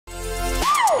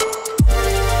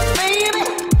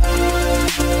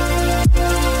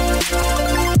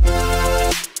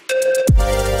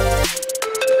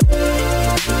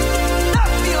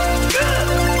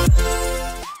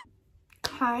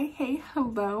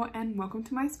Hello and welcome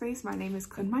to my space. My name is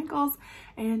klyn.michaels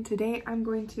and today I'm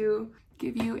going to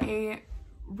give you a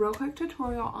real quick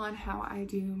tutorial on how I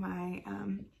do my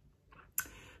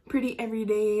pretty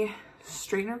everyday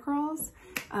straightener curls.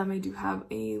 I do have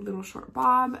a little short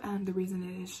bob, and the reason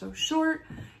it is so short,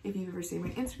 if you've ever seen my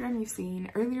Instagram, you've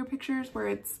seen earlier pictures where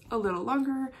it's a little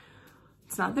longer.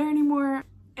 It's not there anymore.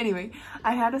 Anyway,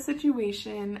 I had a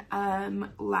situation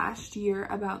last year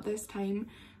about this time,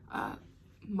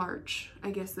 March. I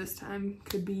guess this time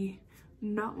could be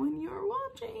not when you're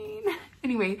watching.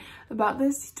 Anyway, about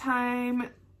this time,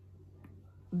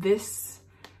 this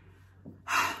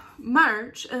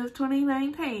March of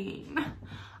 2019,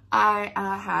 I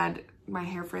had my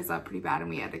hair frizz up pretty bad and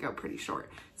we had to go pretty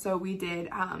short. So we did,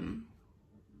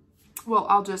 well,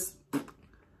 I'll just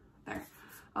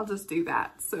do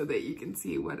that so that you can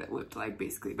see what it looked like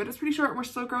basically, but it's pretty short and we're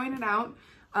still growing it out.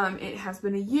 It has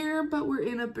been a year, but we're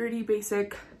in a pretty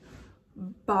basic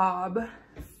bob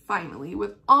finally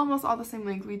with almost all the same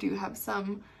length. We do have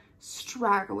some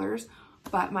stragglers,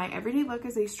 but my everyday look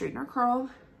is a straightener curl.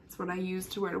 It's what I use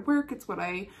to wear to work. It's what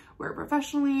I wear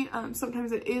professionally.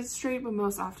 Sometimes it is straight, but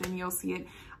most often you'll see it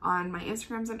on my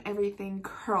Instagrams and everything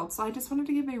curled. So I just wanted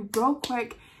to give a real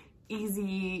quick,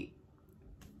 easy,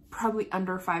 probably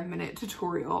under 5-minute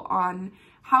tutorial on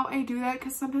how I do that,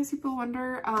 because sometimes people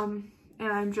wonder,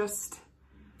 and I'm just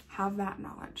have that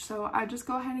knowledge. So I just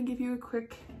go ahead and give you a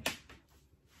quick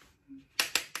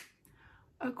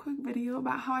video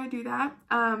about how I do that.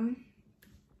 A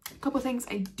couple things: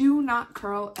 I do not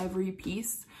curl every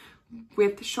piece.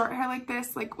 With short hair like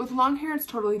this, like with long hair, it's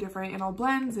totally different. It all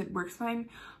blends, it works fine.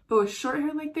 But with short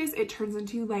hair like this, it turns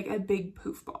into like a big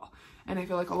poof ball. And I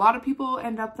feel like a lot of people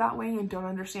end up that way and don't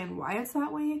understand why it's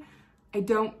that way. I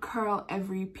don't curl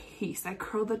every piece. I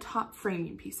curl the top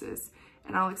framing pieces.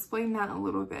 And I'll explain that a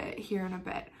little bit here in a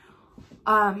bit.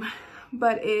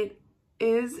 But it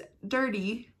is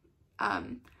dirty.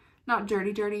 Not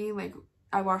dirty, like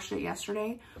I washed it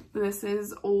yesterday. But this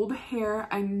is old hair.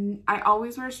 I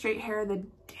always wear straight hair the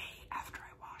day after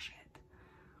I wash it.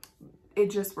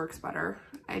 It just works better.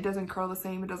 It doesn't curl the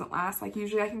same. It doesn't last. Like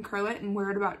usually I can curl it and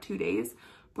wear it about 2 days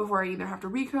before I either have to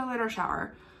recurl it or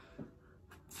shower.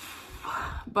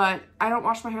 But I don't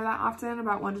wash my hair that often,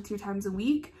 about 1 to 2 times a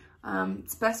week.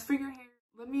 It's best for your hair.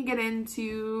 Let me get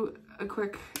into a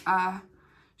quick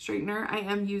straightener. I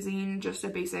am using just a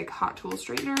basic hot tool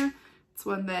straightener. It's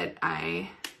one that I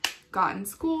got in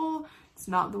school. It's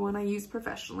not the one I use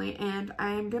professionally, and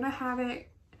I'm gonna have it,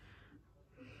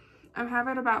 I have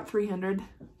it about 300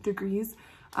 degrees.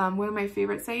 One of my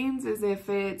favorite sayings is if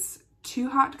it's too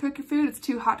hot to cook your food, it's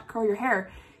too hot to curl your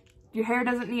hair. Your hair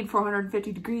doesn't need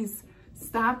 450 degrees.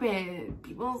 Stop it,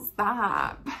 people,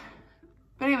 stop.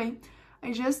 But anyway,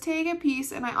 I just take a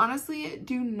piece and I honestly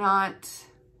do not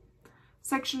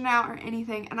section it out or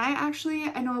anything. And I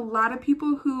know a lot of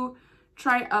people who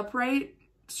try upright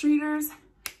straighteners.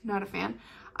 Not a fan.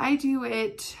 I do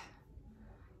it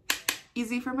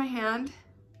easy for my hand.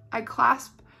 I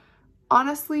clasp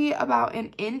honestly about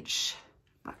an inch.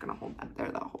 I'm not gonna hold that there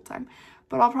the whole time,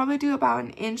 but I'll probably do about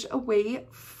an inch away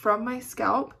from my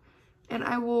scalp, and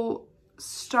I will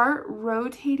start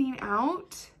rotating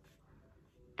out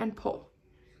and pull.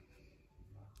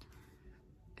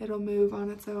 It'll move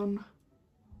on its own.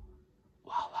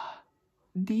 Voila.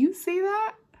 Do you see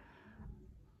that?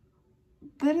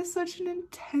 That is such an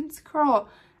intense curl.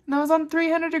 And that was on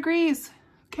 300 degrees,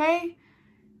 okay?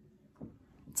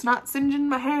 It's not singeing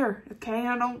my hair, okay?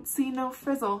 I don't see no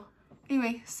frizzle.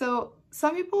 Anyway, so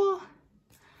some people,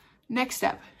 next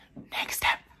step.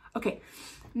 Okay,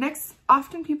 next,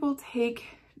 often people take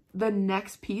the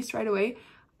next piece right away.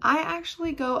 I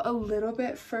actually go a little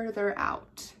bit further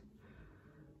out.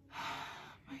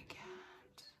 My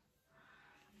God.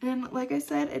 And like I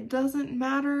said, it doesn't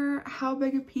matter how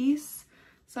big a piece.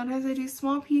 Sometimes I do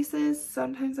small pieces,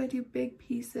 sometimes I do big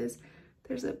pieces.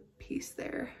 There's a piece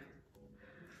there.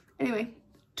 Anyway,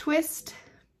 twist,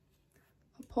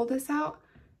 I'll pull this out,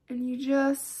 and you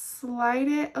just slide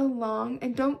it along,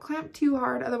 and don't clamp too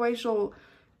hard, otherwise you'll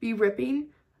be ripping.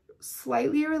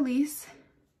 Slightly release,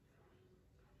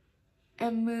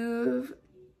 and move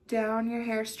down your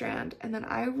hair strand, and then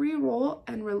I re-roll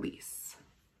and release.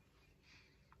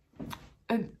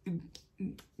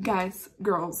 Guys,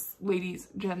 girls, ladies,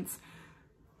 gents,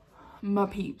 my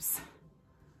peeps,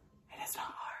 it is not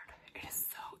hard. It is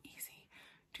so easy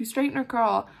to straighten or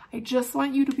curl. I just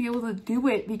want you to be able to do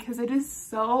it because it is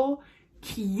so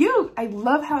cute. I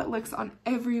love how it looks on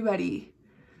everybody.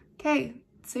 Okay,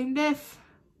 same diff.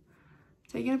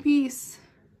 Taking a piece.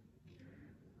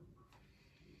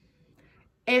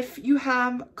 If you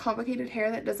have complicated hair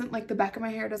that doesn't, like the back of my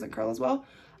hair doesn't curl as well,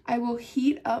 I will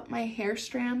heat up my hair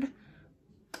strand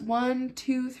 1,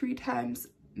 2, 3 times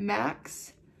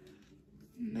max.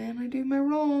 And then I do my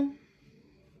roll.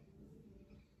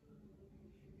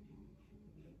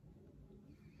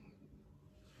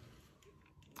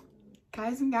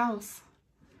 Guys and gals,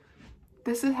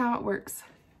 this is how it works.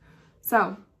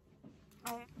 So,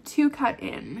 to cut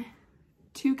in.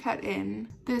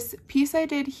 This piece I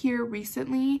did here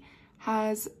recently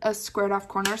has a squared off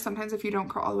corner. Sometimes if you don't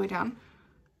curl all the way down,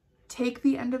 take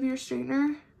the end of your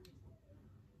straightener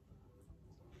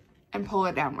and pull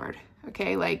it downward.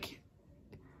 Okay, like,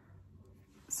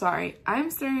 sorry,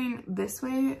 I'm staring this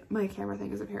way. My camera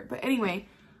thing is up here. But anyway,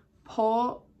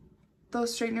 pull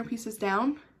those straightener pieces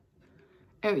down.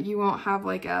 You won't have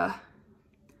like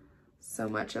so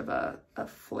much of a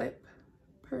flip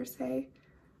per se.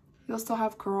 You'll still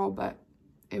have curl, but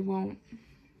it won't,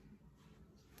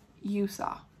 you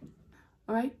saw.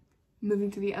 All right,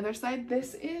 moving to the other side.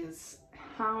 This is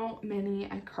how many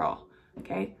I curl,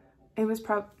 okay? It was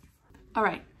all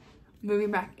right,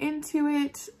 moving back into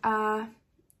it. I'm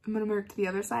gonna move to the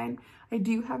other side. I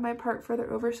do have my part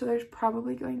further over, so there's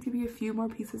probably going to be a few more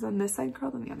pieces on this side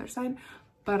curled than the other side,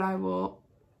 but I will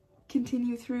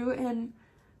continue through and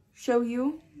show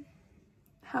you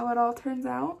how it all turns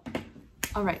out.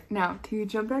 All right, now to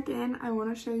jump back in, I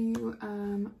want to show you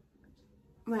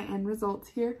my end results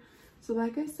here. So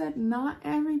like I said, not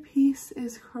every piece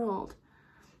is curled.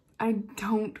 I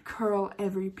don't curl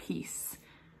every piece.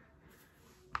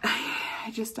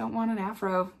 I just don't want an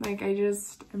afro. Like, I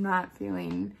just am not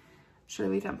feeling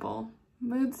Shirley Temple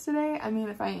moods today. I mean,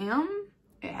 if I am,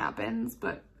 it happens,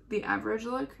 but the average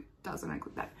look doesn't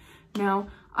include that. Now,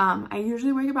 I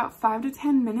usually wait about 5 to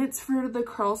 10 minutes for the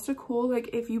curls to cool. Like,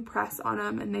 if you press on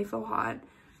them and they feel hot,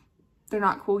 they're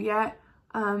not cool yet.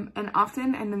 And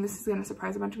often, and then this is gonna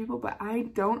surprise a bunch of people, but I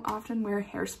don't often wear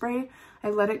hairspray. I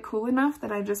let it cool enough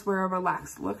that I just wear a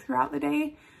relaxed look throughout the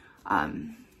day.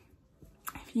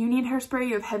 If you need hairspray,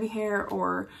 you have heavy hair,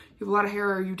 or you have a lot of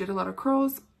hair, or you did a lot of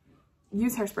curls,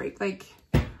 use hairspray. Like,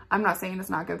 I'm not saying it's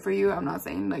not good for you. I'm not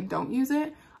saying like don't use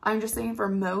it. I'm just saying for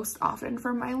most often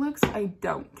for my looks, I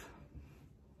don't.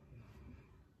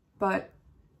 But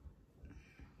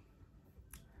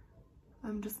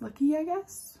I'm just lucky, I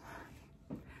guess.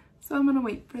 So I'm gonna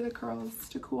wait for the curls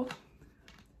to cool.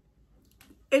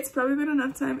 It's probably been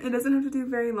enough time. It doesn't have to do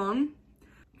very long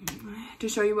to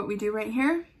show you what we do right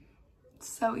here. It's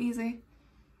so easy.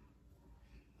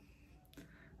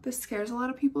 This scares a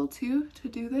lot of people too, to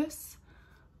do this,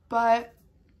 but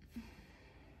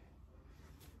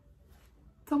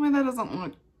tell me that doesn't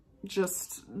look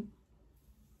just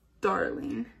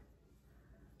darling.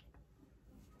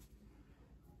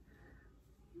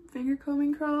 Finger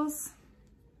combing curls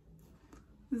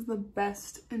is the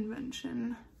best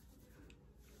invention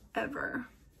ever.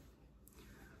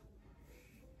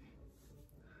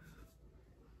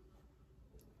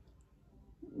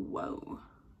 Whoa,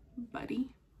 buddy.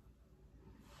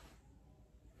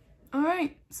 All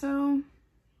right, so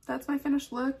that's my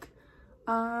finished look.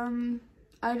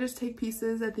 I just take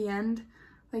pieces at the end,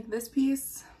 like this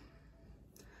piece.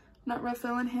 Not real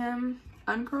feeling him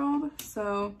uncurled,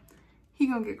 so he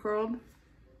gonna get curled,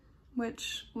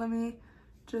 which let me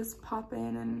just pop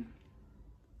in and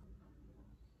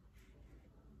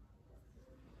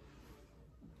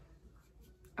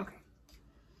okay.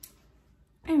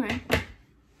 Anyway,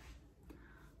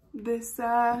 this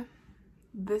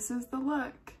is the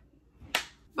look,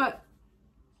 but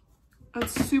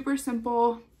it's super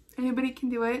simple. Anybody can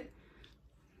do it.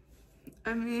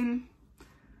 I mean,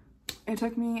 it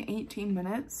took me 18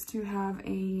 minutes to have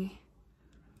a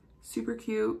super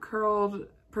cute curled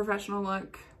professional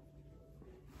look.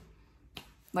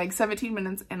 Like 17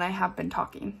 minutes, and I have been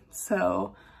talking.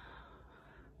 So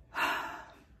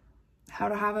how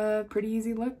to have a pretty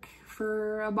easy look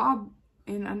for a bob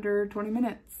in under 20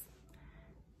 minutes.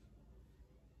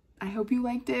 I hope you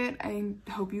liked it. I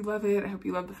hope you love it. I hope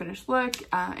you love the finished look.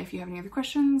 If you have any other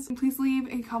questions, please leave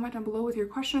a comment down below with your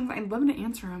questions. I'd love to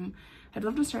answer them. I'd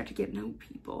love to start to get to know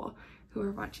people who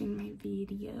are watching my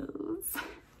videos.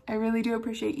 I really do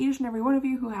appreciate each and every one of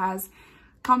you who has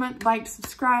comment, liked,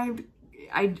 subscribed.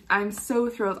 I'm so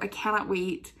thrilled. I cannot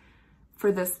wait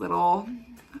for this little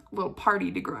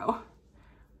party to grow.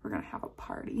 We're gonna have a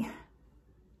party.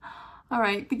 All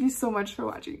right, thank you so much for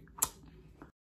watching.